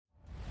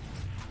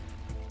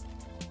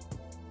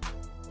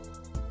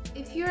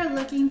If you're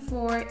looking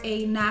for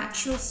a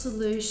natural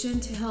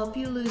solution to help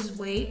you lose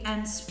weight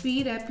and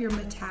speed up your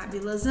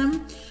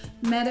metabolism,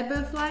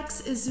 Metabo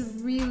Flex is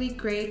a really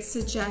great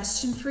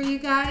suggestion for you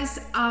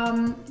guys.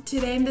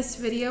 Today in this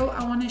video,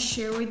 I want to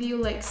share with you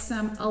like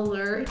some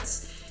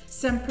alerts,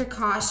 some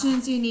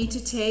precautions you need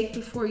to take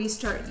before you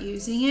start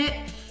using it.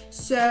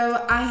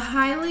 So I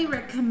highly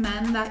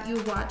recommend that you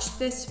watch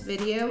this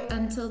video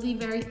until the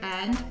very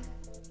end,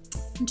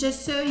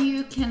 just so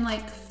you can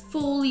like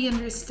fully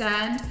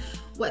understand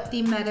what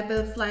the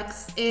Metabo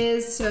Flex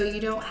is, so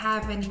you don't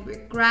have any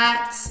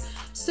regrets,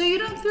 so you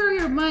don't throw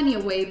your money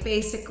away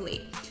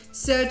basically.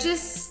 So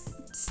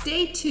just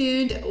stay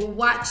tuned,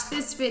 watch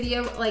this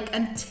video like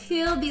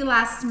until the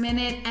last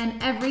minute,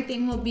 and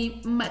everything will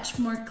be much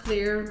more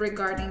clear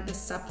regarding the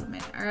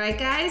supplement. All right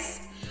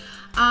guys?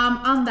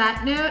 On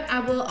that note,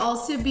 I will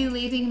also be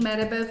leaving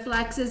Metabo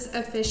Flex's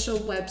official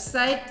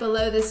website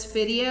below this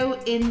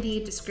video in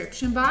the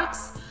description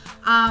box.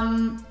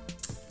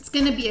 It's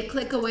gonna be a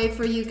click away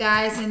for you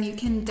guys, and you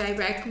can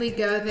directly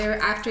go there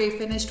after you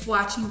finished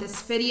watching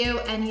this video,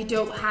 and you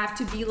don't have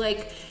to be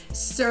like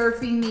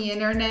surfing the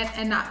internet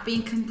and not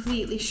being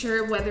completely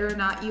sure whether or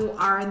not you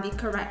are in the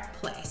correct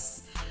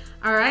place.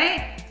 All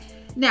right?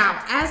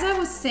 Now, as I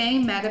was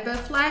saying, Metabo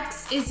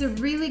Flex is a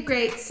really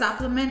great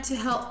supplement to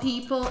help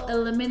people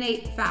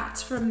eliminate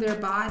fats from their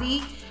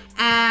body,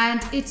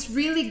 and it's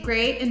really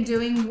great in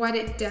doing what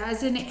it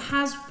does, and it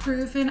has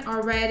proven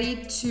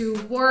already to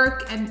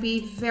work and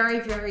be very,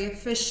 very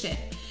efficient.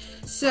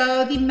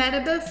 So the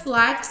Metabo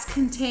Flex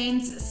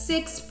contains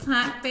 6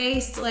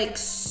 plant-based, like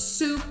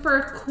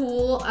super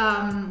cool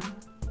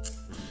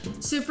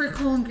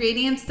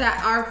ingredients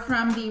that are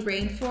from the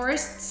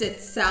rainforests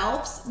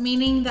itself,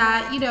 meaning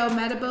that, you know,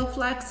 Metabo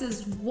Flex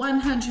is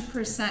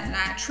 100%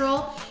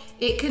 natural.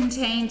 It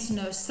contains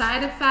no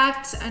side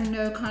effects and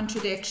no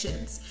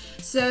contradictions.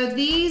 So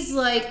these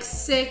like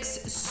 6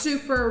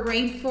 super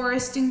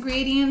rainforest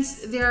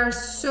ingredients, they are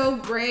so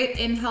great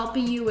in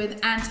helping you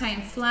with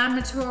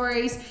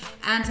anti-inflammatories,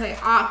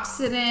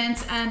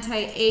 antioxidants,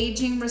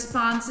 anti-aging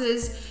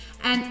responses,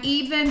 and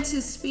even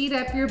to speed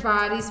up your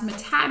body's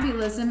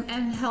metabolism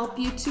and help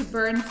you to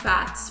burn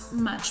fats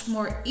much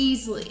more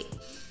easily.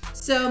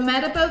 So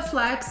Metabo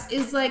Flex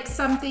is like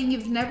something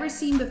you've never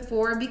seen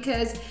before,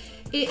 because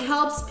it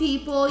helps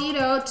people, you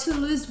know, to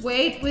lose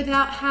weight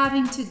without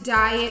having to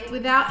diet,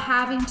 without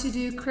having to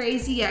do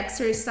crazy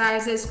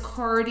exercises,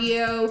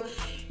 cardio,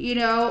 you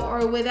know,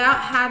 or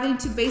without having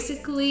to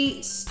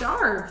basically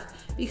starve.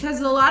 Because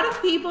a lot of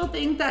people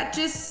think that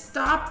just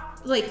stop,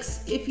 like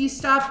if you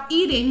stop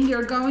eating,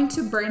 you're going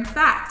to burn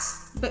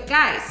fats. But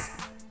guys,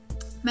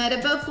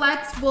 Metabo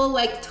Flex will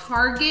like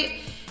target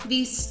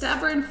these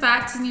stubborn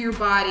fats in your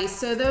body.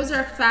 So those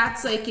are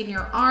fats like in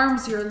your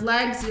arms, your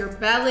legs, your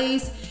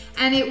bellies,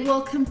 and it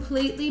will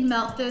completely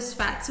melt those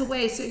fats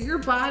away. So your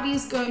body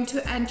is going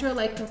to enter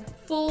like a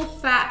full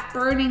fat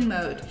burning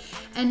mode,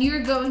 and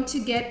you're going to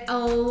get a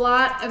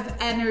lot of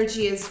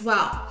energy as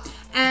well.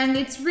 And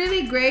it's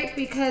really great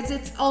because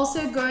it's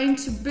also going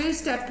to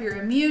boost up your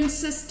immune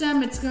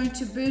system. It's going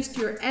to boost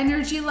your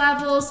energy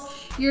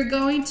levels. You're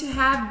going to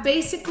have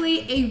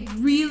basically a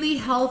really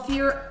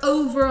healthier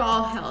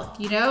overall health,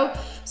 you know?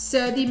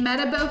 So the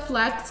Metabo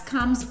Flex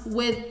comes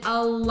with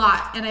a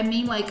lot, and I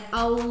mean like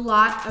a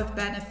lot of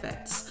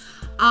benefits.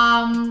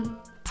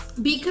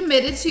 Be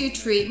committed to your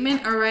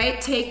treatment, all right?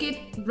 Take it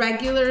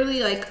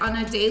regularly, like on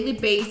a daily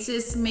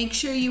basis. Make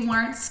sure you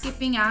aren't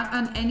skipping out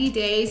on any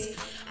days.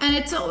 And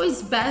it's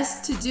always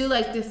best to do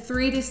like the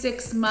 3 to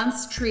 6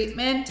 months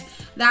treatment.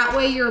 That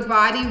way your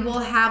body will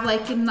have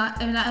like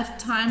enough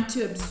time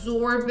to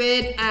absorb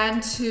it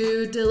and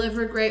to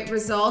deliver great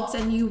results,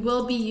 and you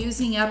will be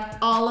using up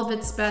all of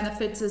its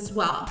benefits as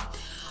well.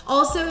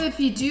 Also, if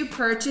you do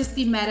purchase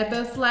the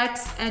Metabo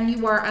Flex and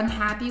you are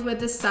unhappy with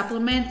the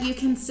supplement, you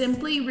can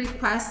simply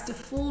request a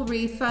full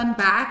refund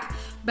back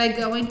by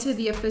going to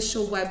the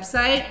official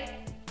website.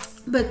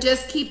 But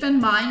just keep in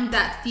mind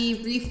that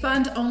the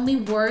refund only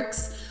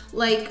works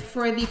like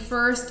for the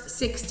first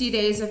 60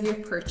 days of your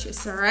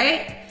purchase, all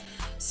right?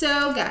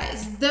 So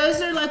guys,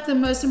 those are like the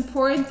most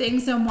important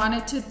things I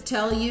wanted to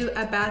tell you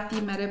about the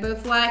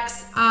Metabo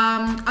Flex.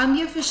 On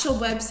the official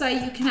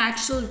website, you can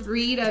actually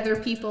read other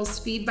people's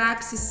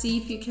feedbacks to see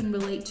if you can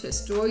relate to a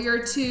story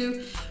or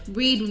two,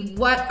 read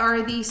what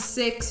are these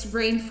 6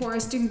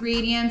 rainforest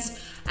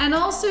ingredients, and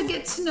also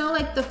get to know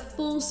like the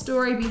full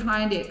story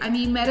behind it. I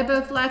mean,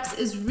 Metabo Flex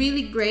is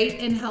really great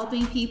in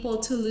helping people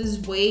to lose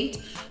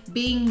weight,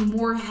 being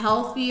more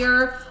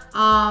healthier,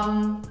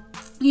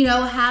 you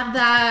know, have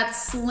that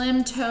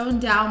slim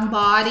toned down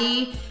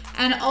body.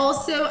 And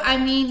also, I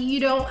mean, you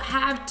don't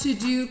have to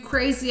do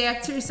crazy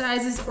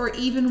exercises or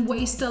even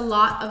waste a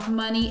lot of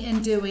money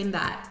in doing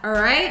that, all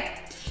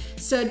right?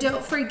 So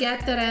don't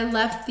forget that I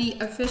left the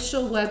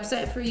official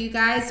website for you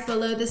guys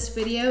below this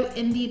video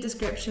in the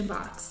description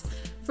box.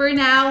 For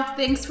now,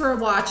 thanks for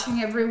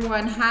watching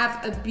everyone.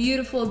 Have a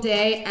beautiful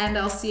day, and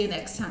I'll see you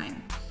next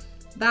time.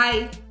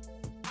 Bye.